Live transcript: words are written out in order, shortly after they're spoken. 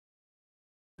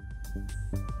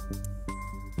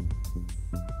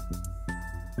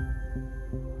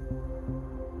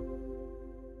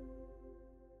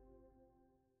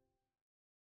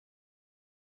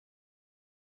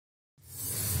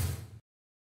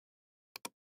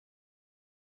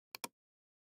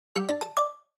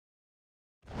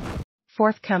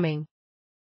Forthcoming.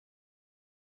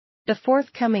 The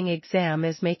forthcoming exam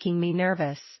is making me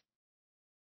nervous.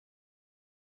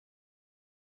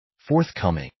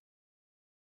 Forthcoming.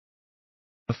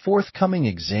 The forthcoming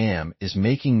exam is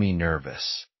making me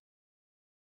nervous.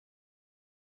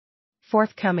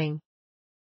 Forthcoming.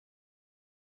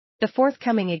 The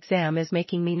forthcoming exam is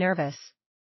making me nervous.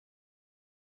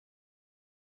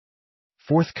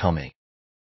 Forthcoming.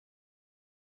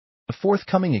 The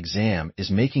forthcoming exam is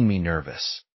making me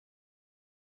nervous.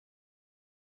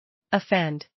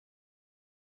 Offend.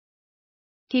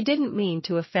 He didn't mean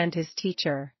to offend his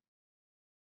teacher.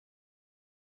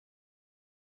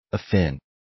 Offend.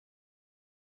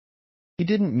 He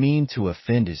didn't mean to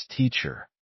offend his teacher.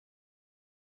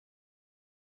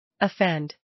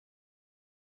 Offend.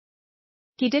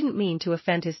 He didn't mean to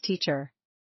offend his teacher.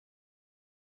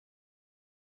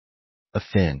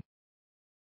 Offend.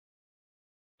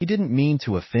 He didn't mean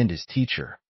to offend his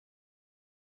teacher.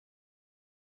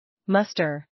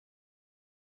 Muster.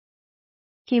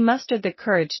 He mustered the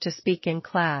courage to speak in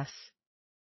class.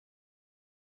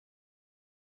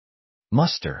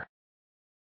 Muster.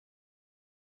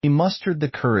 He mustered the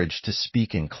courage to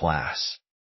speak in class.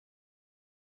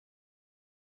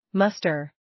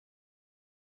 Muster.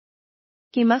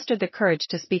 He mustered the courage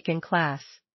to speak in class.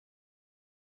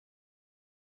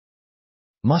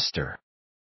 Muster.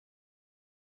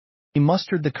 He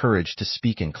mustered the courage to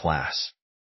speak in class.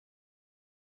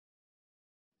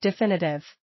 Definitive.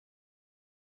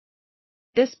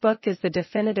 This book is the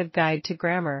definitive guide to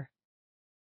grammar.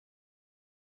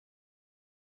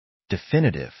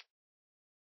 Definitive.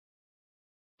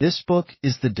 This book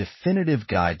is the definitive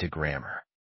guide to grammar.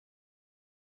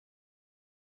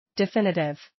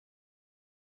 Definitive.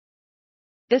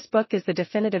 This book is the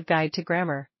definitive guide to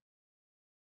grammar.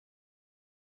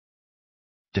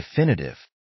 Definitive.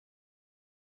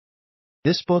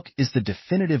 This book is the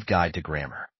definitive guide to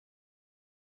grammar.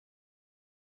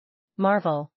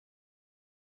 Marvel.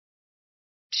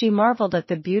 She marveled at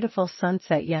the beautiful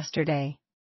sunset yesterday.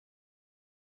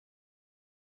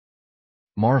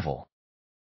 Marvel.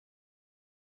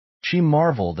 She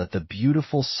marveled at the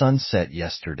beautiful sunset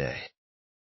yesterday.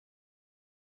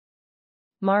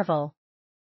 Marvel.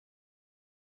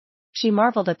 She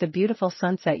marveled at the beautiful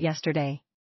sunset yesterday.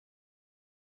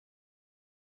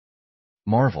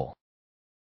 Marvel.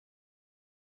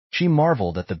 She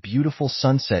marveled at the beautiful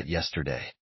sunset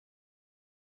yesterday.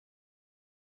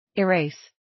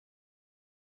 Erase.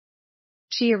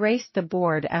 She erased the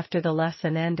board after the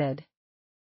lesson ended.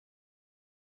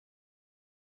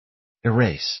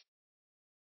 Erase.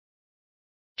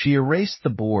 She erased the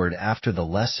board after the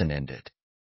lesson ended.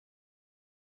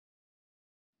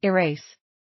 Erase.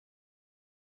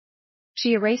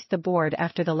 She erased the board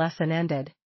after the lesson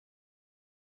ended.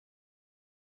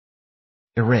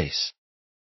 Erase.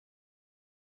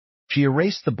 She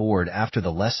erased the board after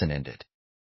the lesson ended.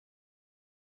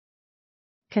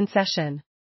 Concession.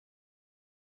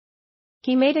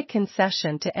 He made a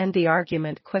concession to end the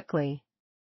argument quickly.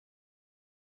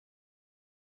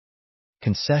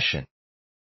 Concession.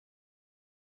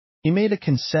 He made a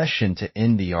concession to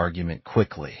end the argument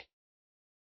quickly.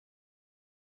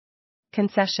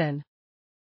 Concession.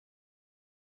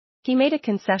 He made a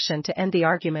concession to end the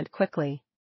argument quickly.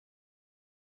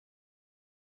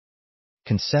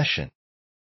 Concession.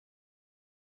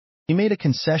 He made a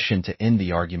concession to end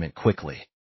the argument quickly.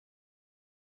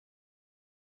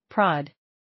 Prod.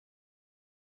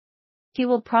 He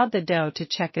will prod the dough to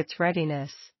check its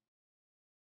readiness.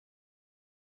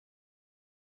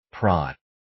 Prod.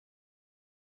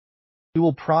 He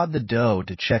will prod the dough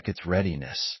to check its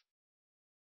readiness.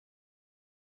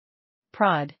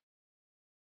 Prod.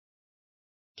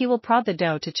 He will prod the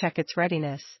dough to check its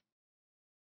readiness.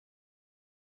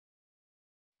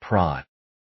 Prod.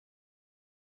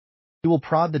 He will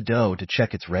prod the dough to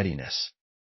check its readiness.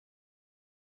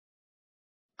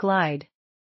 Glide.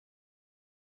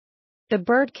 The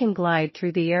bird can glide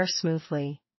through the air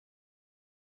smoothly.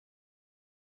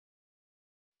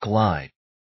 Glide.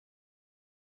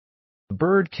 The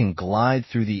bird can glide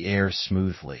through the air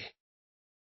smoothly.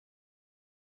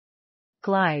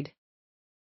 Glide.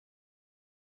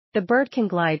 The bird can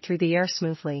glide through the air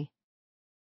smoothly.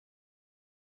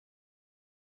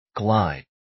 Glide.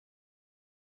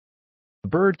 The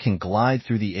bird can glide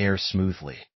through the air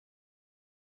smoothly.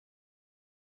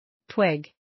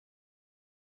 Twig.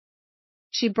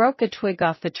 She broke a twig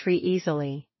off the tree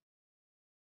easily.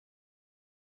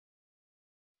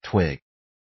 Twig.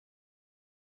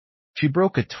 She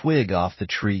broke a twig off the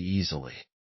tree easily.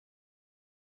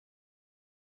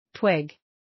 Twig.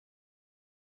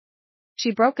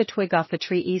 She broke a twig off the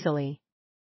tree easily.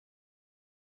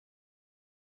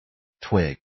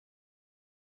 Twig.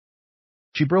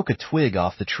 She broke a twig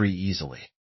off the tree easily.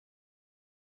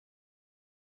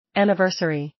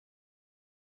 Anniversary.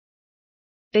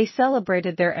 They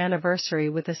celebrated their anniversary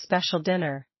with a special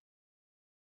dinner.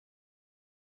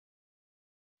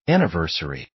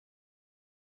 Anniversary.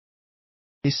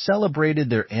 They celebrated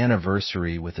their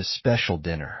anniversary with a special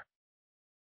dinner.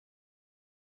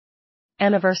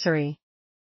 Anniversary.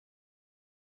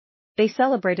 They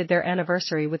celebrated their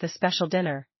anniversary with a special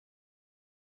dinner.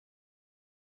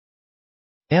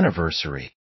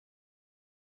 Anniversary.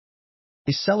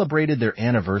 They celebrated their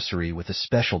anniversary with a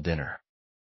special dinner.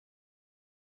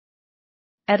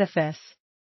 Edifice.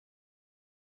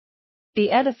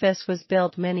 The edifice was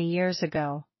built many years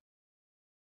ago.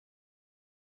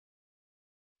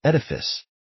 Edifice.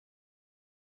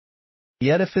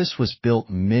 The edifice was built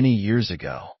many years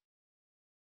ago.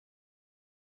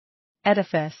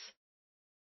 Edifice.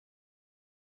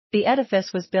 The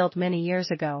edifice was built many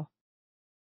years ago.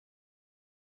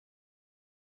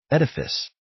 Edifice.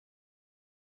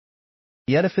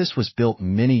 The edifice was built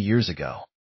many years ago.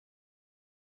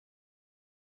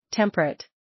 Temperate.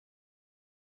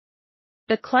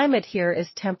 The climate here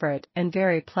is temperate and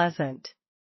very pleasant.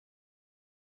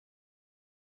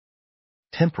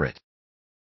 Temperate.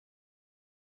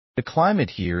 The climate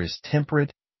here is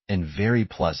temperate and very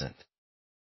pleasant.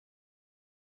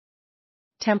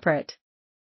 Temperate.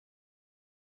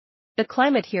 The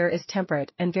climate here is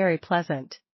temperate and very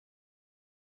pleasant.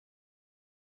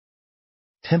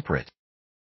 Temperate.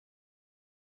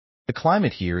 The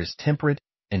climate here is temperate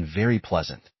and very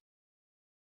pleasant.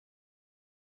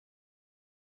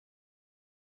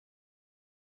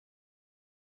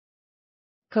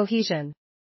 Cohesion.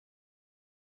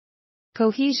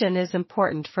 Cohesion is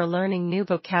important for learning new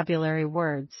vocabulary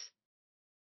words.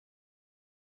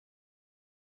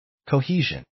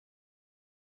 Cohesion.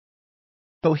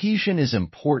 Cohesion is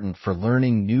important for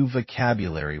learning new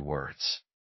vocabulary words.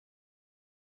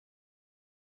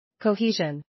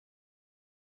 Cohesion.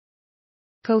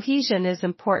 Cohesion is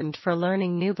important for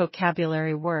learning new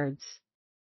vocabulary words.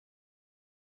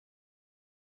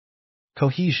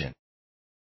 Cohesion.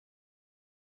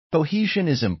 Cohesion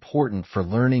is important for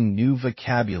learning new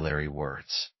vocabulary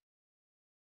words.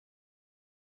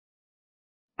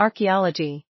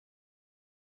 Archaeology.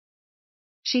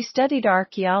 She studied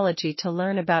archaeology to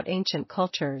learn about ancient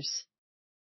cultures.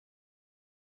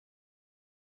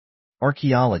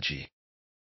 Archaeology.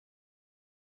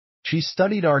 She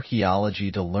studied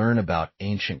archaeology to learn about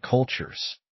ancient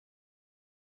cultures.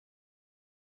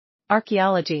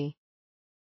 Archaeology.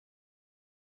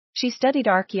 She studied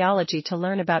archaeology to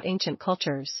learn about ancient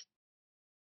cultures.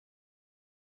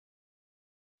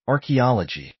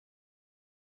 Archaeology.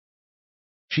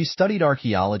 She studied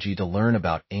archaeology to learn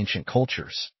about ancient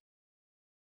cultures.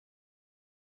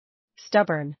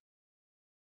 Stubborn.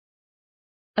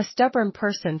 A stubborn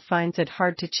person finds it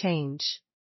hard to change.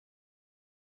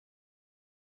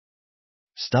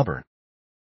 Stubborn.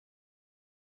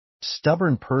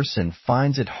 Stubborn person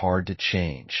finds it hard to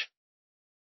change.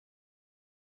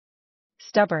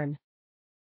 Stubborn.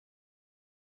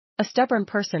 A stubborn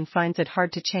person finds it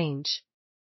hard to change.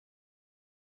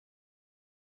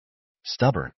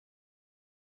 Stubborn.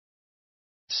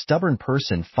 Stubborn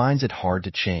person finds it hard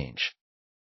to change.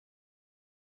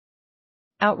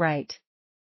 Outright.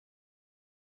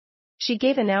 She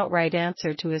gave an outright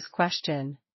answer to his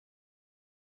question.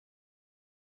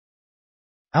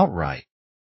 Outright.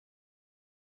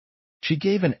 She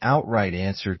gave an outright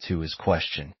answer to his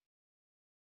question.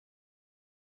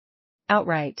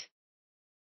 Outright.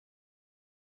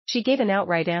 She gave an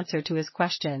outright answer to his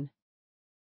question.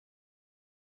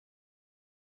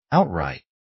 Outright.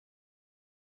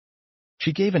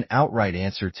 She gave an outright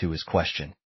answer to his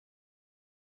question.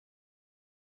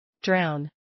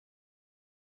 Drown.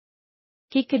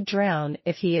 He could drown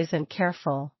if he isn't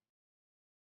careful.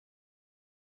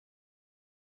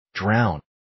 Drown.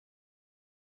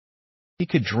 He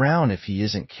could drown if he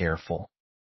isn't careful.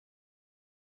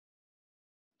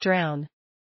 Drown.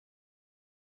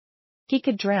 He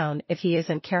could drown if he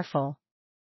isn't careful.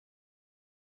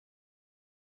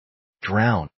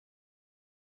 Drown.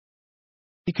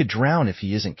 He could drown if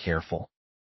he isn't careful.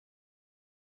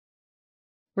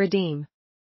 Redeem.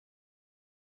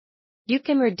 You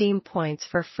can redeem points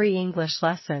for free English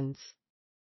lessons.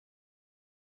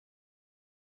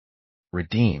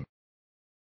 Redeem.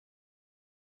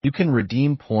 You can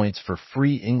redeem points for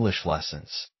free English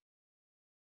lessons.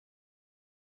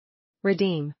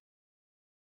 Redeem.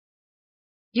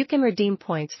 You can redeem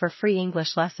points for free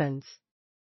English lessons.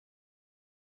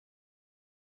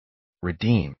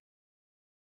 Redeem.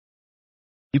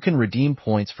 You can redeem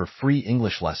points for free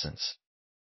English lessons.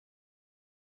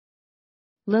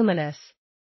 Luminous.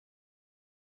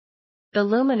 The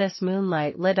luminous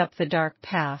moonlight lit up the dark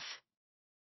path.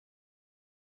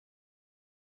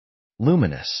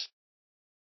 Luminous.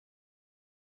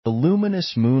 The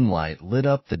luminous moonlight lit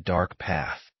up the dark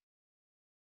path.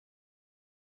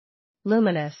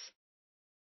 Luminous.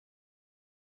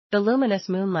 The luminous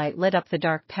moonlight lit up the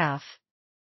dark path.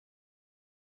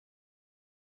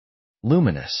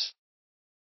 Luminous.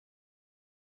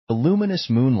 The luminous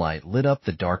moonlight lit up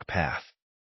the dark path.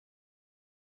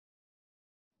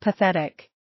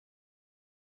 Pathetic.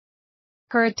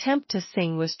 Her attempt to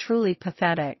sing was truly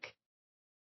pathetic.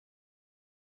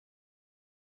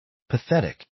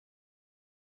 Pathetic.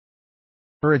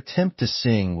 Her attempt to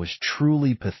sing was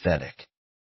truly pathetic.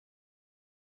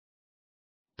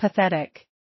 Pathetic.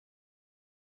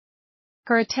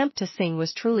 Her attempt to sing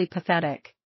was truly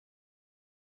pathetic.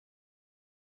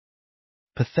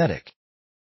 Pathetic.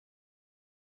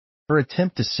 Her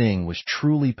attempt to sing was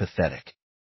truly pathetic.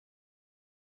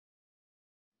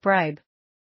 Bribe.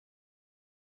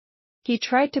 He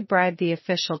tried to bribe the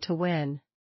official to win.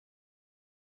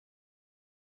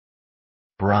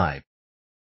 Bribe.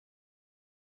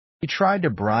 He tried to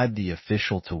bribe the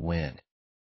official to win.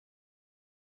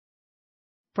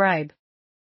 Bribe.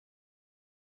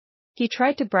 He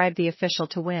tried to bribe the official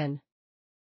to win.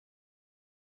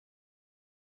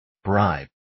 Bribe.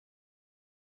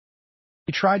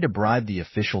 He tried to bribe the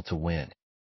official to win.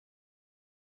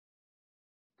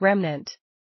 Remnant.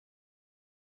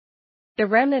 The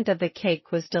remnant of the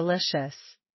cake was delicious.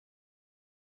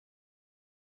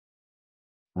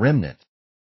 Remnant.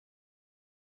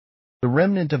 The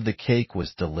remnant of the cake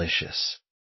was delicious.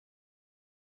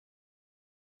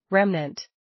 Remnant.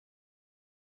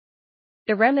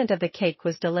 The remnant of the cake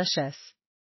was delicious.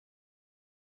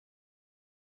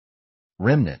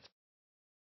 Remnant.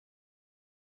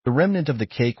 The remnant of the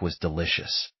cake was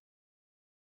delicious.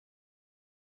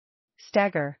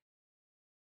 Stagger.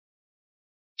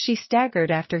 She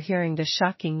staggered after hearing the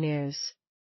shocking news.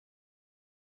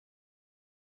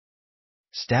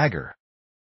 Stagger.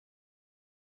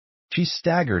 She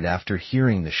staggered after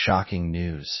hearing the shocking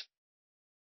news.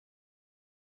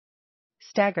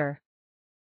 Stagger.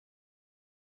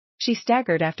 She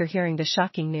staggered after hearing the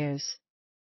shocking news.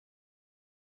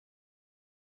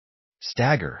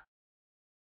 Stagger.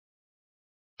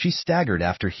 She staggered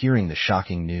after hearing the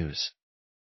shocking news.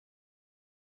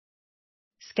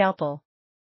 Scalpel.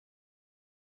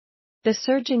 The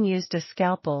surgeon used a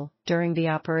scalpel during the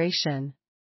operation.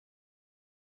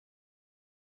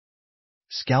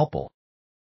 Scalpel.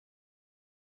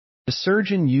 The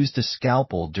surgeon used a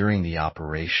scalpel during the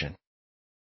operation.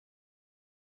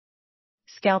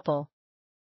 Scalpel.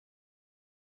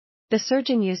 The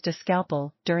surgeon used a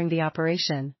scalpel during the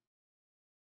operation.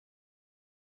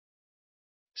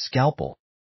 Scalpel.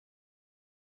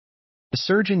 The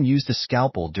surgeon used a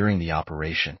scalpel during the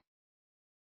operation.